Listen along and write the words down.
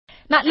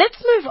Now,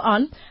 let's move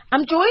on.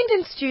 I'm joined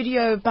in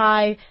studio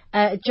by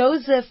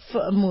Joseph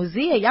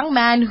Muzi, a young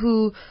man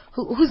who's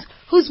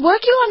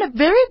working on a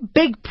very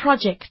big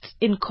project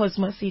in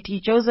Cosmo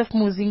City. Joseph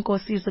Muzi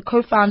Nkosi is the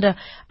co-founder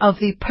of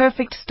the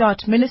Perfect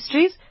Start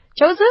Ministries.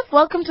 Joseph,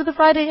 welcome to the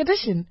Friday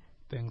edition.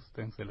 Thanks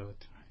a lot.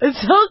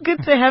 It's so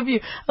good to have you.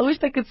 I wish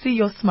I could see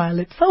your smile.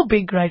 It's so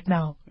big right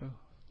now.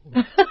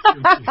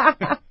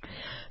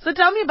 So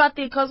tell me about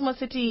the Cosmo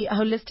City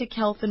Holistic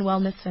Health and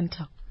Wellness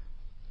Center.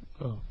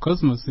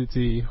 Cosmo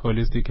City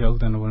Holistic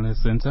Health and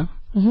Wellness Center.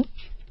 Mm-hmm.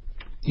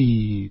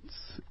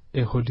 It's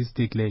a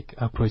holistic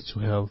approach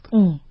to health.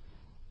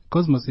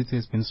 Cosmo City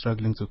has been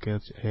struggling to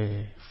get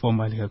a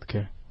formal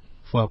healthcare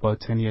for about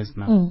 10 years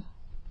now.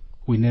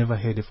 We never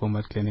had a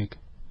formal clinic.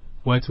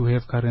 What we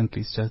have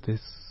currently is just a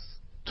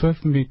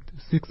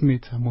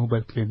 6-meter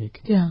mobile clinic.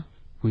 Yeah.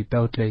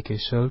 Without a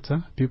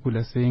shelter. People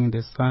are saying in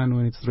the sun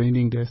when it's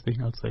raining, they're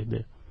staying outside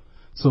there.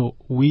 So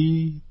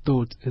we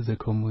thought as a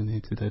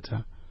community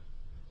that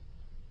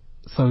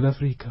South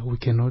Africa, we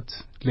cannot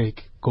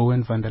go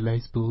and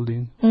vandalize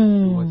building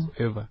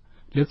whatsoever.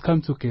 Let's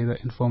come together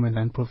and form a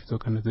non-profit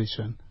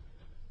organization,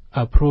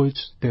 approach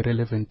the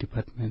relevant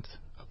departments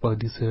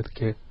about this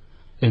healthcare,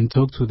 and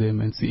talk to them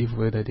and see if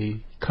whether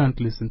they can't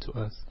listen to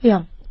us.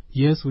 Yeah.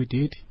 Yes, we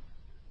did.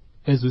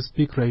 As we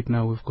speak right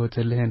now, we've got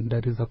a land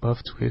that is above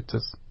 2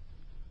 hectares.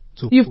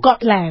 You've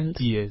got land?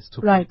 Yes.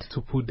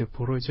 To put the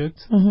project.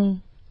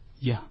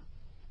 Yeah.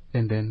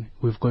 And then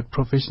we've got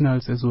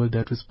professionals as well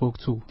that we spoke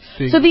to.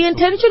 So the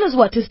intention is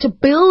what? Is to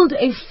build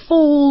a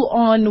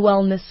full-on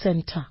wellness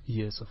center?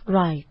 Yes, of course.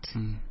 Right.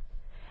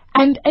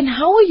 And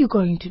how are you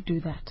going to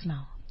do that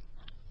now?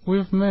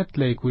 We've met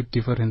with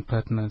different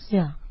partners.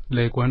 Yeah.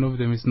 One of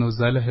them is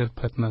Nozala Health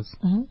Partners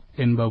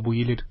and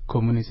Babuile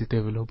Community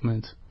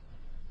Development,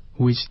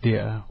 which they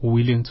are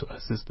willing to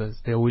assist us.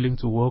 They are willing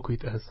to work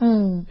with us.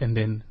 And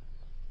then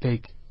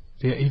they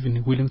are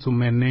even willing to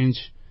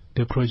manage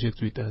the project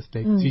with us,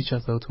 teach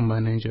us how to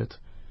manage it.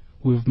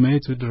 We've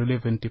met with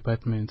relevant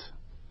departments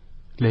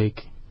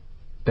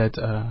that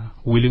are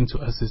willing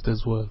to assist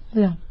as well.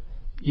 Yeah.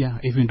 Yeah,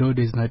 even though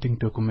there's nothing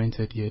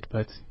documented yet,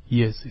 but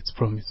yes, it's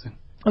promising.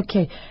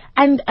 Okay.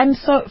 And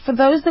so for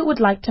those that would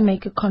like to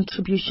make a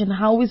contribution,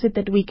 how is it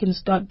that we can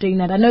start doing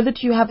that? I know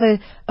that you have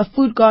a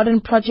food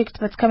garden project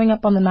that's coming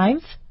up on the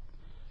 9th.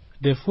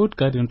 The food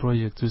garden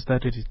project, we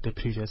started it the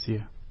previous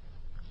year.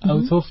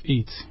 Out of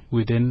it,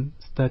 we then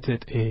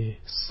started a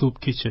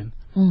soup kitchen,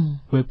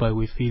 whereby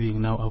we're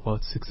feeding now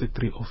about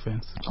 63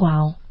 orphans.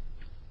 Wow.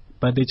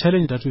 But the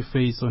challenge that we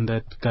face on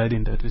that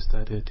garden that we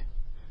started,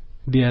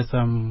 there are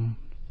some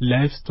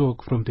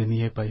livestock from the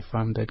nearby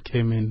farm that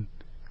came in,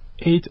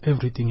 ate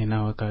everything in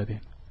our garden.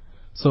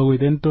 So we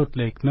then thought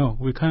no,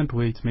 we can't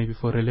wait maybe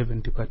for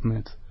relevant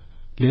departments.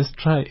 Let's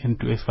try and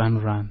do a fun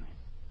run,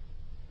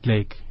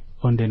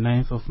 on the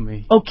 9th of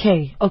May.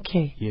 Okay.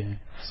 Yeah.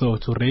 So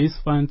to raise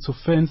funds, to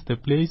fence the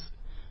place,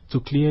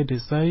 to clear the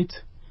site,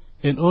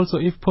 and also,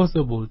 if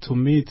possible, to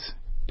meet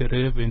the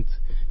relevant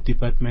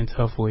department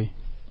halfway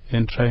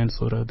and try and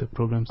sort out the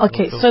problems.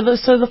 Okay, so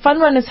the fun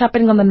run is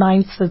happening on the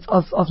 9th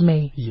of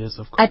May. Yes,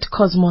 of course. At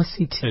Cosmo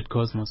City. At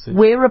Cosmo City.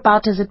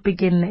 Whereabout does it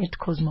begin at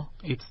Cosmo?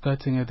 It's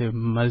starting at the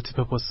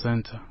multipurpose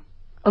center.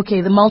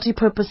 Okay, the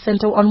multipurpose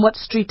center. On what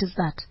street is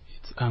that?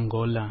 It's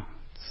Angola.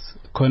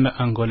 Corner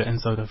Angola and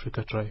South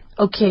Africa Drive.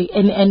 Okay,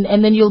 and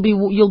then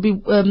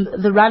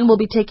the run will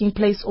be taking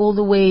place all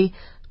the way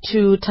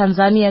to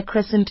Tanzania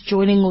Crescent,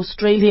 joining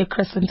Australia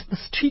Crescent. The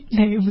street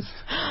names.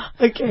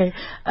 Okay.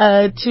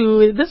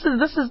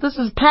 This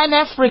is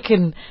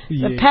Pan-African,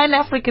 the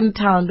Pan-African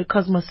town, the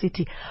Cosmo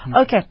City.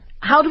 Okay.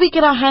 How do we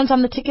get our hands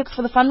on the tickets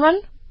for the fun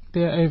run?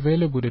 They are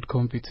available at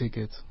Compi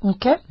Tickets.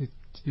 Okay.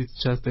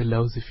 It's just a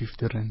lousy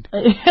 50 rand.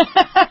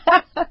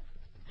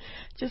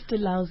 Just a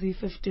lousy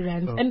 50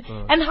 rand. And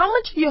how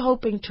much are you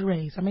hoping to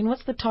raise? I mean,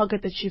 what's the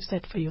target that you've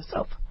set for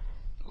yourself?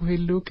 We're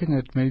looking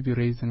at maybe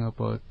raising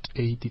about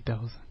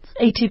 80,000.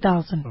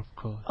 80,000? Of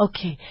course.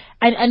 Okay.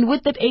 And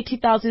with that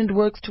 80,000, it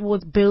works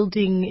towards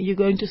building, you're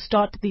going to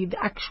start the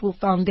actual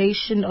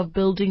foundation of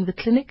building the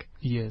clinic?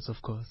 Yes,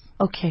 of course.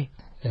 Okay.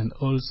 And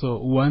also,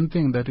 one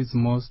thing that is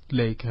most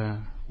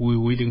we're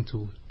willing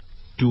to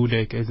do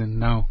as in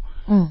now,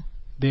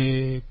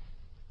 the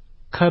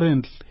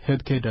current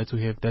healthcare that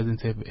we have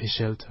doesn't have a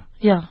shelter.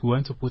 Yeah. We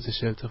want to put a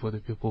shelter for the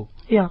people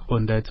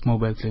on that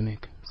mobile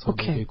clinic so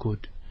that they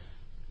could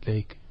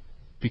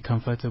be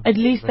comfortable. At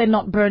least they're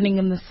not burning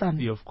in the sun.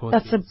 Yeah, of course.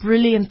 That's a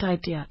brilliant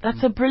idea.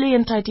 That's a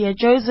brilliant idea.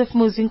 Joseph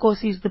Muzi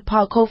Nkosi is the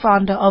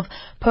co-founder of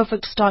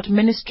Perfect Start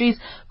Ministries.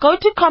 Go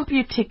to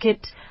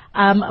CompuTicket.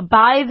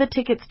 Buy the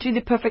tickets to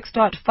the Perfect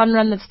Start Fun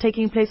Run that's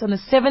taking place on the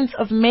 7th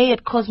of May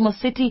at Cosmo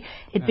City.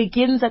 It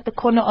begins at the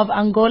corner of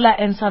Angola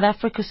and South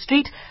Africa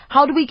Street.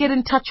 How do we get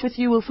in touch with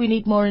you if we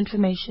need more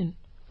information?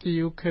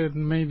 You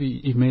can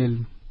maybe email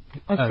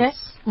us.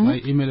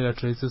 My email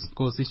address is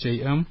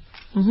nkosijm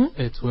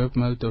at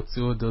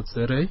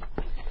webmail.co.za,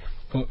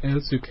 or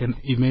else you can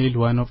email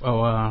one of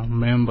our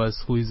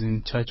members who is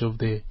in charge of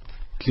the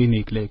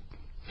clinic,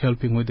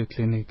 helping with the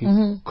clinic.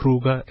 It's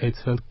Kruger at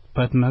Health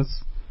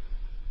Partners.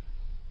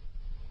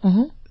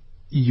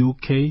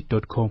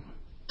 uk.com.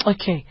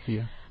 Okay.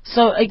 Yeah.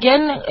 So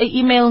again,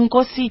 email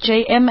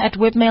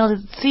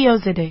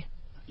nkosijm@webmail.co.za.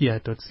 Yeah,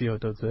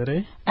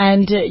 .co.za.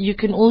 And you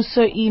can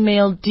also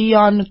email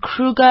Dion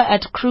Kruger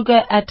at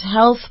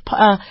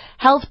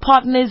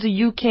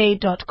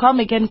healthpartnersuk.com.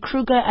 Again,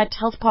 Kruger at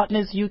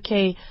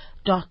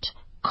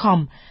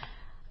healthpartnersuk.com.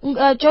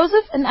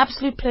 Joseph, an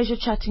absolute pleasure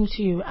chatting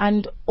to you,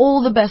 and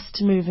all the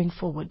best moving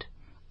forward.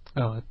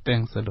 Oh,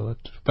 thanks a lot.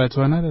 But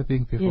one other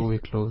thing before we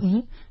close.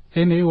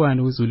 Anyone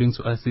who's willing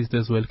to assist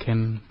as well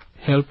can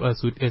help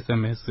us with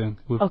SMSing.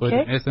 We've got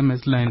an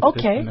SMS line that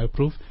has been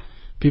approved.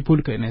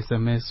 People can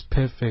SMS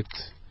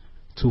perfect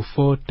to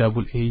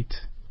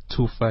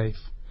 48825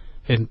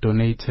 and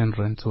donate 10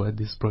 rand toward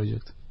this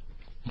project.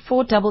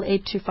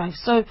 48825.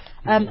 So,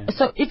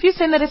 so if you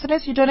send that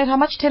SMS, you donate how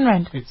much? 10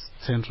 rand? It's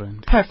 10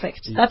 rand.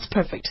 Perfect. Yeah. That's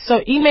perfect.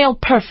 So email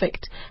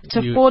perfect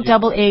to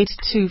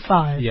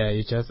 48825. Yeah,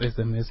 you just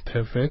SMS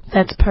perfect.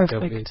 That's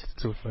perfect.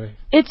 48825.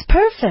 It's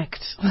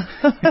perfect.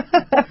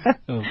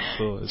 Of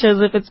course.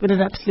 Joseph, it's been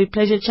an absolute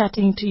pleasure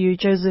chatting to you.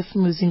 Joseph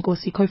Muzi,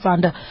 Nkosi,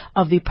 co-founder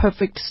of the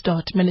Perfect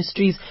Start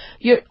Ministries.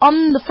 You're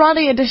on the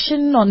Friday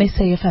edition on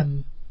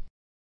SAFM.